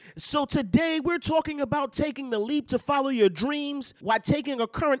So today we're talking about taking the leap to follow your dreams, why taking a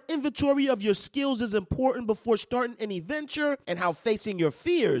current inventory of your skills is important before starting any venture, and how facing your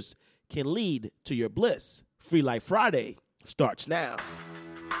fears can lead to your bliss. Free Life Friday starts now.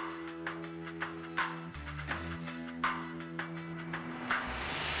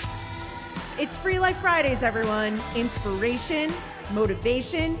 It's Free Life Fridays, everyone. Inspiration,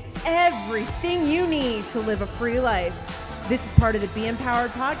 motivation, everything you need to live a free life. This is part of the Be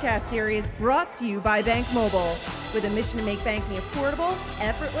Empowered podcast series brought to you by Bank Mobile, with a mission to make banking affordable,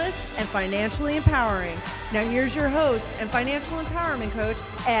 effortless, and financially empowering. Now here's your host and financial empowerment coach,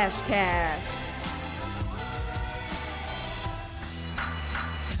 Ash Cash.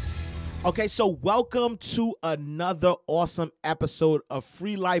 Okay, so welcome to another awesome episode of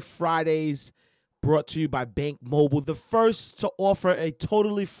Free Life Fridays, brought to you by Bank Mobile, the first to offer a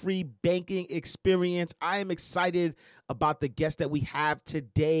totally free banking experience. I am excited about the guest that we have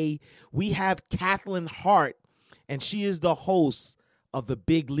today. We have Kathlyn Hart, and she is the host of the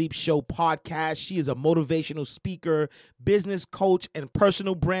Big Leap Show podcast. She is a motivational speaker, business coach, and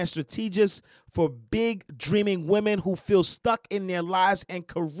personal brand strategist for big dreaming women who feel stuck in their lives and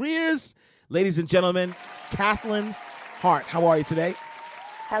careers. Ladies and gentlemen, Kathlyn Hart, how are you today?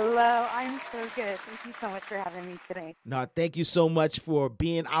 Hello, I'm so good. Thank you so much for having me today. No, thank you so much for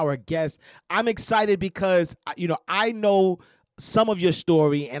being our guest. I'm excited because, I know some of your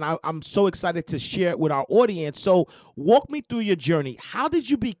story, and I'm so excited to share it with our audience. So walk me through your journey. How did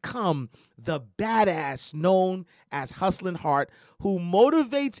you become the badass known as Hustlin' Hart, who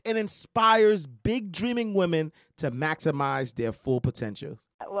motivates and inspires big dreaming women to maximize their full potential?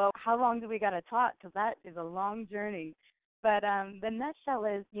 Well, how long do we got to talk? Because that is a long journey. But the nutshell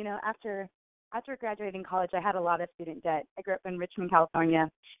is, after graduating college, I had a lot of student debt. I grew up in Richmond, California,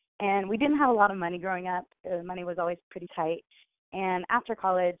 and we didn't have a lot of money growing up. Money was always pretty tight. And after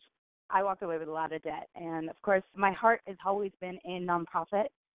college, I walked away with a lot of debt. And, of course, my heart has always been in nonprofit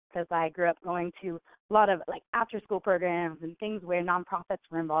because I grew up going to a lot of, after-school programs and things where nonprofits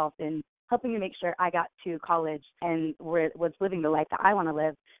were involved in helping me make sure I got to college and was living the life that I want to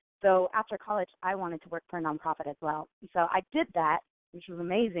live. So after college, I wanted to work for a nonprofit as well. So I did that, which was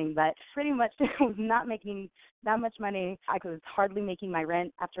amazing, but pretty much was not making that much money. I was hardly making my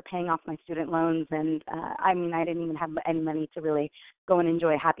rent after paying off my student loans, and I didn't even have any money to really go and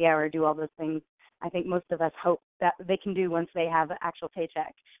enjoy happy hour, do all those things I think most of us hope that they can do once they have an actual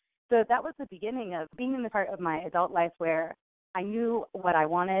paycheck. So that was the beginning of being in the part of my adult life where I knew what I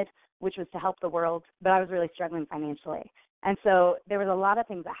wanted, which was to help the world, but I was really struggling financially. And so there was a lot of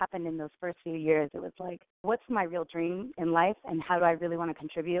things that happened in those first few years. It was like, what's my real dream in life and how do I really want to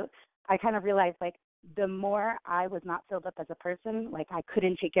contribute? I kind of realized, the more I was not filled up as a person, I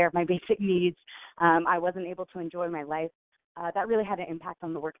couldn't take care of my basic needs, I wasn't able to enjoy my life, that really had an impact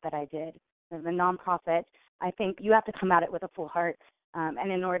on the work that I did. As a nonprofit, I think you have to come at it with a full heart,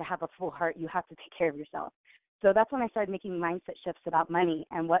 and in order to have a full heart, you have to take care of yourself. So that's when I started making mindset shifts about money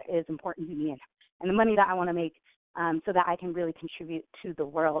and what is important to me and the money that I want to make, so that I can really contribute to the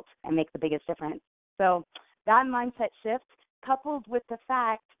world and make the biggest difference. So that mindset shift, coupled with the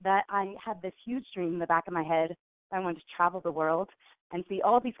fact that I had this huge dream in the back of my head, I wanted to travel the world and see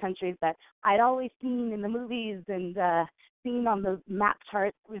all these countries that I'd always seen in the movies and seen on those map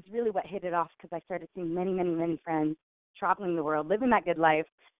charts, was really what hit it off, because I started seeing many, many, many friends traveling the world, living that good life,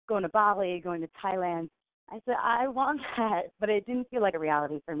 going to Bali, going to Thailand. I said, I want that, but it didn't feel like a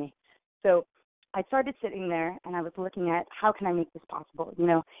reality for me. So I started sitting there and I was looking at how can I make this possible?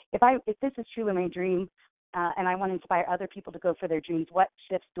 If this is truly my dream and I want to inspire other people to go for their dreams, what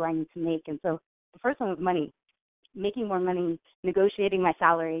shifts do I need to make? And so the first one was money, making more money, negotiating my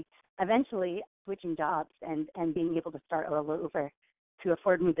salary, eventually switching jobs and being able to start all over to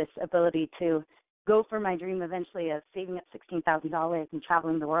afford me this ability to go for my dream eventually of saving up $16,000 and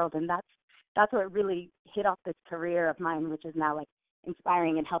traveling the world. And that's what really hit off this career of mine, which is now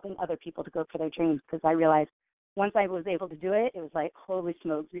inspiring and helping other people to go for their dreams, because I realized once I was able to do it, it was like, holy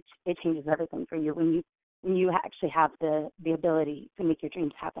smokes, it changes everything for you when you actually have the ability to make your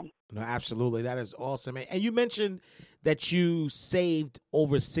dreams happen. No, absolutely. That is awesome. And you mentioned that you saved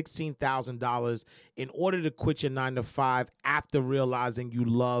over $16,000 in order to quit your 9-to-5 after realizing you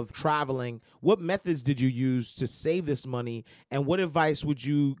love traveling. What methods did you use to save this money? And what advice would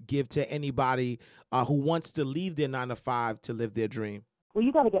you give to anybody who wants to leave their 9-to-5 to live their dream? Well,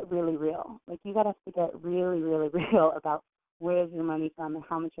 you got to get really real. You got to get really, really real about where's your money from and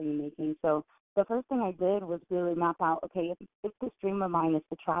how much are you making. So the first thing I did was really map out, okay, if this dream of mine is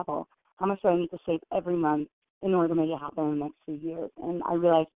to travel, how much do I need to save every month in order to make it happen in the next few years? And I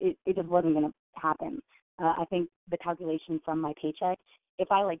realized it just wasn't going to happen. I think the calculation from my paycheck,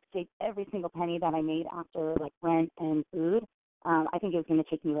 if I like saved every single penny that I made after like rent and food, I think it was going to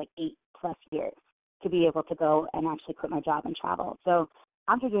take me like 8+ years to be able to go and actually quit my job and travel. So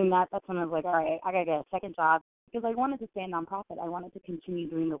after doing that, that's when I was like, all right, I got to get a second job because I wanted to stay in nonprofit. I wanted to continue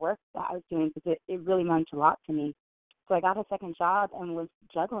doing the work that I was doing because it really meant a lot to me. So I got a second job and was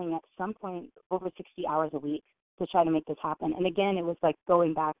juggling at some point over 60 hours a week to try to make this happen. And again, it was like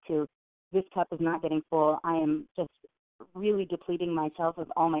going back to this cup is not getting full. I am just really depleting myself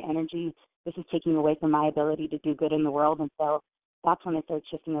of all my energy. This is taking away from my ability to do good in the world. And so that's when I started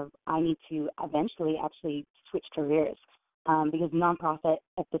shifting of I need to eventually actually switch careers because nonprofit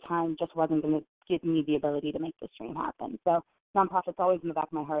at the time just wasn't going to give me the ability to make this dream happen. So nonprofit's always in the back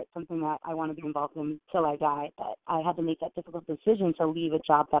of my heart, something that I want to be involved in till I die. But I had to make that difficult decision to leave a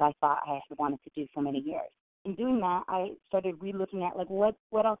job that I thought I had wanted to do for many years. In doing that, I started re-looking at like what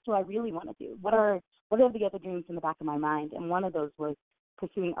else do I really want to do? What are the other dreams in the back of my mind? And one of those was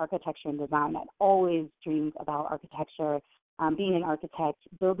pursuing architecture and design. I'd always dreamed about architecture, being an architect,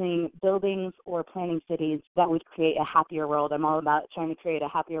 building buildings or planning cities that would create a happier world. I'm all about trying to create a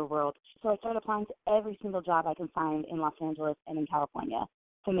happier world. So I started applying to every single job I can find in Los Angeles and in California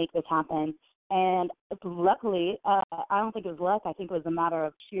to make this happen. And luckily, I don't think it was luck. I think it was a matter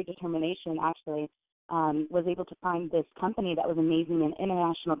of sheer determination, actually. Was able to find this company that was amazing, an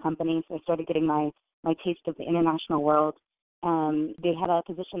international company. So I started getting my taste of the international world. They had a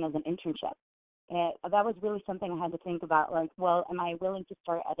position as an internship. And that was really something I had to think about, like, well, am I willing to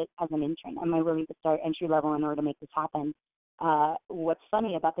start as an intern? Am I willing to start entry level in order to make this happen? What's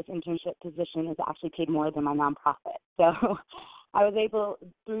funny about this internship position is it actually paid more than my nonprofit. So I was able,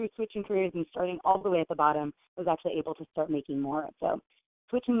 through switching careers and starting all the way at the bottom, was actually able to start making more. So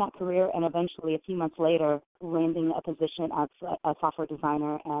switching that career and eventually a few months later landing a position as a software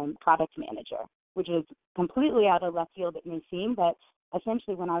designer and product manager, which is completely out of left field, it may seem, but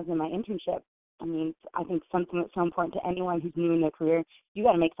essentially when I was in my internship, I mean, I think something that's so important to anyone who's new in their career, you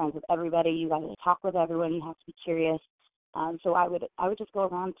got to make friends with everybody. You got to talk with everyone. You have to be curious. So I would just go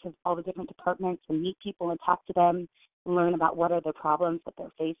around to all the different departments and meet people and talk to them, learn about what are the problems that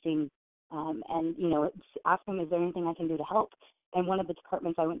they're facing, and, you know, ask them, is there anything I can do to help? And one of the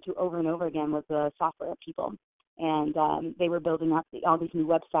departments I went to over and over again was the software people. And they were building up all these new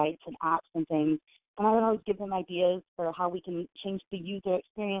websites and apps and things. And I would always give them ideas for how we can change the user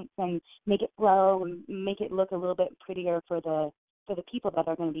experience and make it flow and make it look a little bit prettier for the people that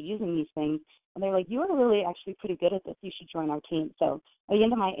are going to be using these things. And they're like, you are really actually pretty good at this. You should join our team. So at the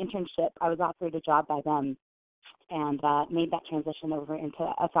end of my internship, I was offered a job by them and made that transition over into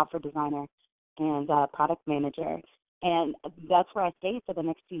a software designer and product manager. And that's where I stayed for the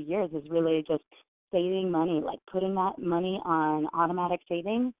next few years, is really just saving money, like putting that money on automatic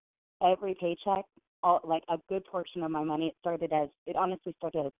savings. Every paycheck, like a good portion of my money, it honestly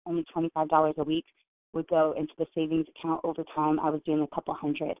started as only $25 a week would go into the savings account. Over time, I was doing a couple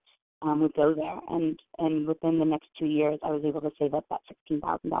hundred would go there. And within the next 2 years, I was able to save up that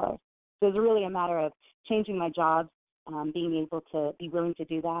 $16,000. So it was really a matter of changing my jobs, being able to be willing to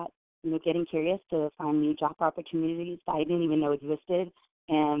do that, you know, getting curious to find new job opportunities that I didn't even know existed.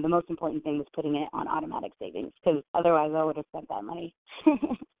 And the most important thing was putting it on automatic savings, because otherwise I would have spent that money.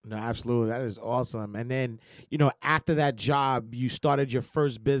 No, absolutely. That is awesome. And then, you know, after that job, you started your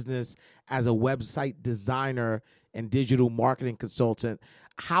first business as a website designer and digital marketing consultant.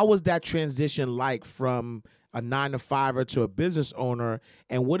 How was that transition like from a 9-to-5er to a business owner?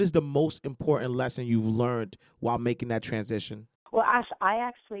 And what is the most important lesson you've learned while making that transition? Well, Ash, I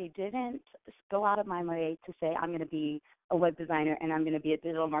actually didn't go out of my way to say I'm going to be a web designer and I'm going to be a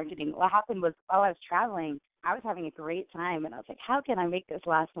digital marketing. What happened was, while I was traveling, I was having a great time, and I was like, how can I make this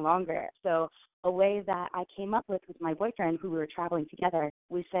last longer? So a way that I came up with my boyfriend, who we were traveling together,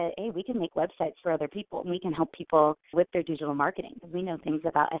 we said, hey, we can make websites for other people, and we can help people with their digital marketing, because we know things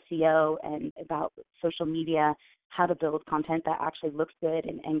about SEO and about social media, how to build content that actually looks good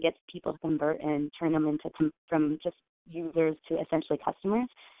and gets people to convert and turn them into from just users to essentially customers.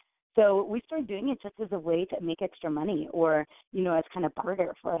 So we started doing it just as a way to make extra money, or, you know, as kind of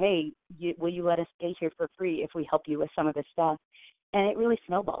barter for, hey, will you let us stay here for free if we help you with some of this stuff? And it really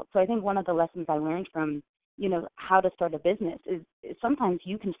snowballed. So I think one of the lessons I learned from, you know, how to start a business is sometimes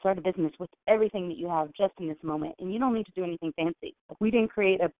you can start a business with everything that you have just in this moment, and you don't need to do anything fancy. We didn't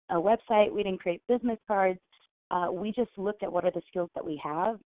create a website. We didn't create business cards. We just looked at what are the skills that we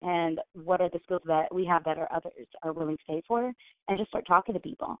have and what are the skills that we have that others are willing to pay for, and just start talking to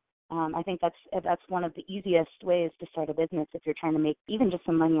people. I think that's one of the easiest ways to start a business if you're trying to make even just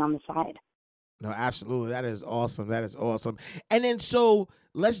some money on the side. No, absolutely. That is awesome. That is awesome. And then so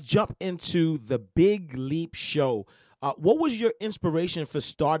let's jump into the Big Leap show. What was your inspiration for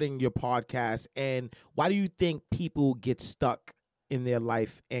starting your podcast, and why do you think people get stuck in their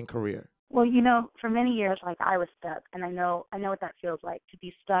life and career? Well, for many years, like I was stuck, and I know what that feels like to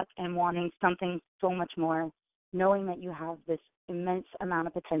be stuck and wanting something so much more, knowing that you have this immense amount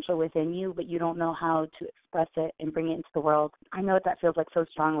of potential within you, but you don't know how to express it and bring it into the world. I know what that feels like so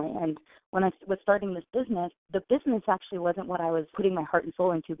strongly. And when I was starting this business, the business actually wasn't what I was putting my heart and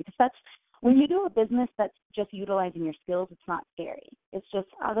soul into, because that's when you do a business that's just utilizing your skills, it's not scary. It's just,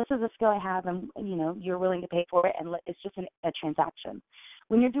 oh, this is a skill I have, and you're willing to pay for it, and it's just a transaction.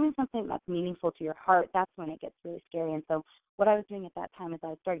 When you're doing something that's meaningful to your heart, that's when it gets really scary. And so what I was doing at that time is I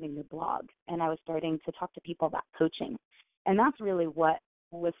was starting to blog, and I was starting to talk to people about coaching. And that's really what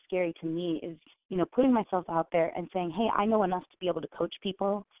was scary to me is, putting myself out there and saying, hey, I know enough to be able to coach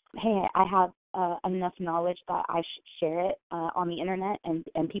people. Hey, I have enough knowledge that I should share it on the internet,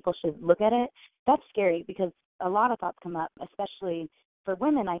 and people should look at it. That's scary because a lot of thoughts come up, especially for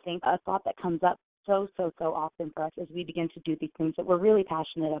women. I think a thought that comes up so often for us as we begin to do these things that we're really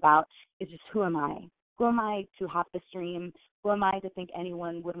passionate about is just, who am I? Who am I to have this dream? Who am I to think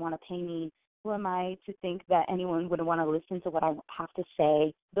anyone would want to pay me? Who am I to think that anyone would want to listen to what I have to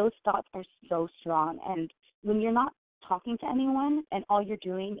say? Those thoughts are so strong. And when you're not talking to anyone and all you're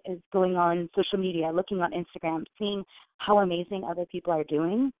doing is going on social media, looking on Instagram, seeing how amazing other people are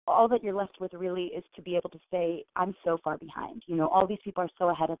doing, all that you're left with really is to be able to say, I'm so far behind. All these people are so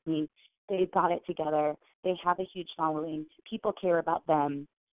ahead of me. They've got it together. They have a huge following. People care about them.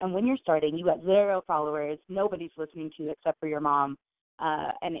 And when you're starting, you got 0 followers. Nobody's listening to you except for your mom.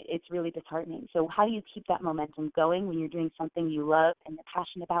 And it's really disheartening. So how do you keep that momentum going when you're doing something you love and you're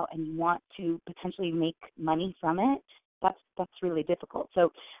passionate about and you want to potentially make money from it? That's really difficult.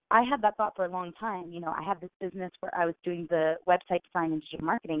 So I had that thought for a long time. I had this business where I was doing the website design and digital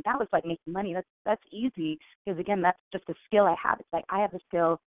marketing. That was like making money. That's easy because, again, that's just a skill I have. It's like, I have the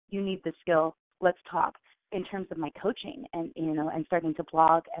skill. You need the skill. Let's talk. In terms of my coaching and starting to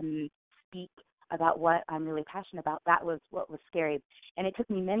blog and speak about what I'm really passionate about, that was what was scary. And it took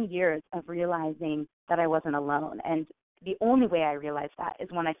me many years of realizing that I wasn't alone. And the only way I realized that is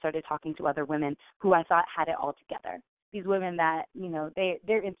when I started talking to other women who I thought had it all together. These women that,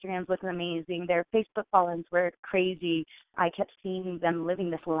 their Instagrams looked amazing, their Facebook followings were crazy. I kept seeing them living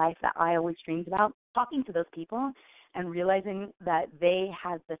this life that I always dreamed about. Talking to those people and realizing that they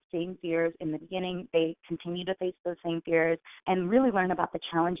had the same fears in the beginning, they continue to face those same fears, and really learn about the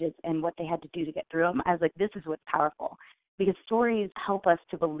challenges and what they had to do to get through them. I was like, this is what's powerful, because stories help us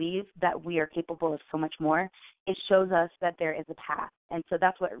to believe that we are capable of so much more. It shows us that there is a path. And so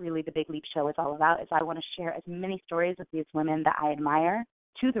that's what really the Big Leap Show is all about, is I want to share as many stories of these women that I admire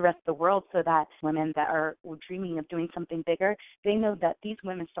to the rest of the world, so that women that are dreaming of doing something bigger, they know that these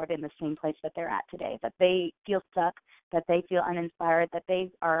women started in the same place that they're at today, that they feel stuck, that they feel uninspired, that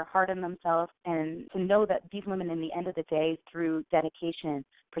they are hard on themselves, and to know that these women, in the end of the day, through dedication,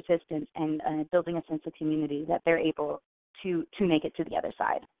 persistence, and building a sense of community, that they're able to make it to the other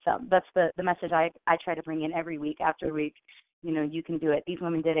side. So that's the message I try to bring in every week after week. You can do it. These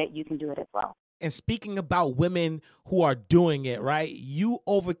women did it. You can do it as well. And speaking about women who are doing it, right? You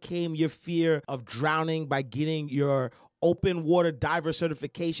overcame your fear of drowning by getting your open water diver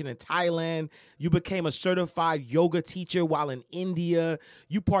certification in Thailand. You became a certified yoga teacher while in India.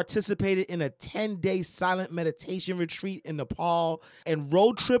 You participated in a 10-day silent meditation retreat in Nepal and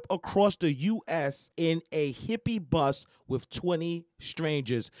road trip across the U.S. in a hippie bus with 20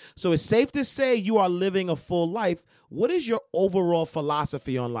 strangers. So it's safe to say you are living a full life. What is your overall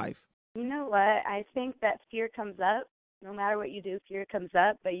philosophy on life? You know what? I think that fear comes up. No matter what you do, fear comes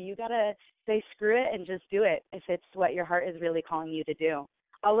up, but you got to say screw it and just do it if it's what your heart is really calling you to do.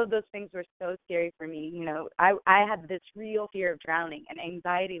 All of those things were so scary for me. I had this real fear of drowning, and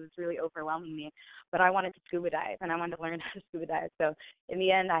anxiety was really overwhelming me, but I wanted to scuba dive, and I wanted to learn how to scuba dive. So in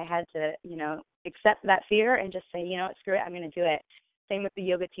the end, I had to, accept that fear and just say, screw it, I'm going to do it. Same with the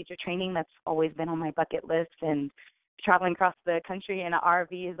yoga teacher training. That's always been on my bucket list, and traveling across the country in an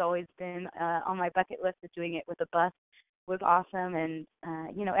RV has always been on my bucket list. Of doing it with a bus was awesome. And,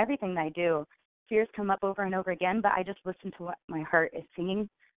 everything that I do, fears come up over and over again, but I just listen to what my heart is singing,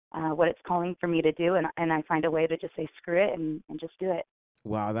 what it's calling for me to do, and I find a way to just say screw it and just do it.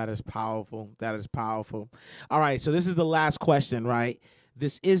 Wow, that is powerful. That is powerful. All right, so this is the last question, right?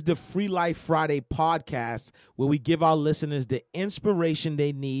 This is the Free Life Friday podcast, where we give our listeners the inspiration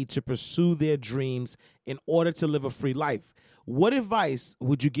they need to pursue their dreams in order to live a free life. What advice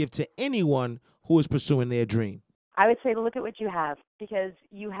would you give to anyone who is pursuing their dream? I would say to look at what you have, because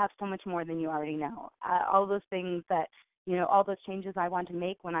you have so much more than you already know. All those things that all those changes I wanted to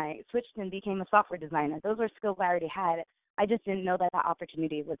make when I switched and became a software designer. Those were skills I already had. I just didn't know that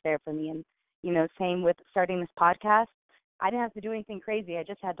opportunity was there for me. And, same with starting this podcast. I didn't have to do anything crazy. I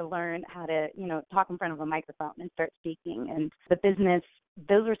just had to learn how to, talk in front of a microphone and start speaking. And the business,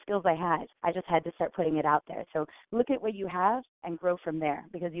 those were skills I had. I just had to start putting it out there. So look at what you have and grow from there,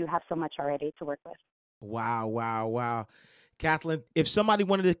 because you have so much already to work with. Wow. Kathlyn, if somebody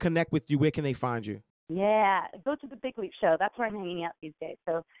wanted to connect with you, where can they find you? Yeah, go to The Big Leap Show. That's where I'm hanging out these days.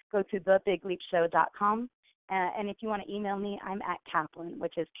 So go to thebigleapshow.com. And if you want to email me, I'm at Kathlyn,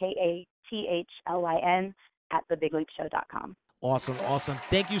 which is Kathlyn at thebigleapshow.com. Awesome.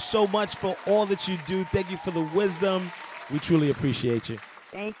 Thank you so much for all that you do. Thank you for the wisdom. We truly appreciate you.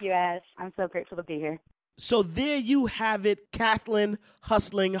 Thank you, Ash. I'm so grateful to be here. So there you have it, Kathlyn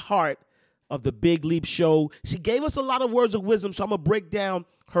Hustling Hart of The Big Leap Show. She gave us a lot of words of wisdom, so I'm going to break down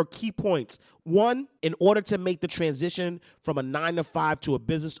her key points. One, in order to make the transition from a 9-to-5 to a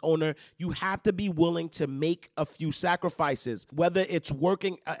business owner, you have to be willing to make a few sacrifices, whether it's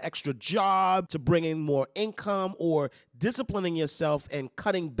working an extra job to bring in more income or disciplining yourself and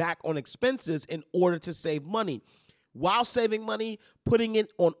cutting back on expenses in order to save money. While saving money, putting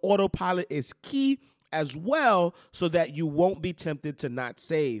it on autopilot is key as well, so that you won't be tempted to not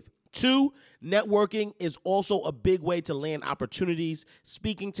save. 2, networking is also a big way to land opportunities.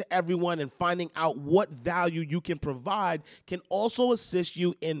 Speaking to everyone and finding out what value you can provide can also assist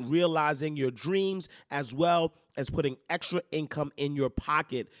you in realizing your dreams, as well as putting extra income in your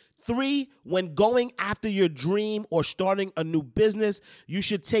pocket. 3, when going after your dream or starting a new business, you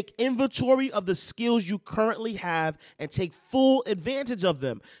should take inventory of the skills you currently have and take full advantage of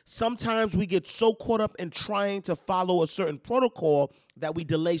them. Sometimes we get so caught up in trying to follow a certain protocol that we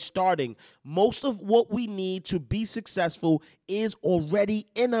delay starting. Most of what we need to be successful is already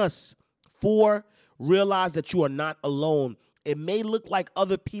in us. 4, realize that you are not alone. It may look like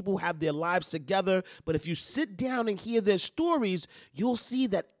other people have their lives together, but if you sit down and hear their stories, you'll see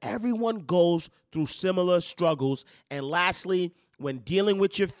that everyone goes through similar struggles. And lastly, when dealing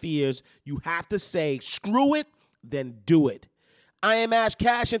with your fears, you have to say, screw it, then do it. I am Ash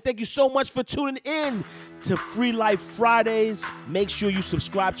Cash, and thank you so much for tuning in to Free Life Fridays. Make sure you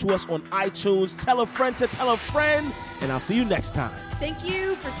subscribe to us on iTunes. Tell a friend to tell a friend, and I'll see you next time. Thank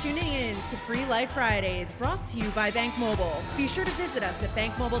you for tuning in to Free Life Fridays, brought to you by Bank Mobile. Be sure to visit us at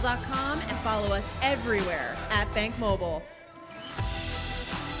bankmobile.com and follow us everywhere at Bank Mobile.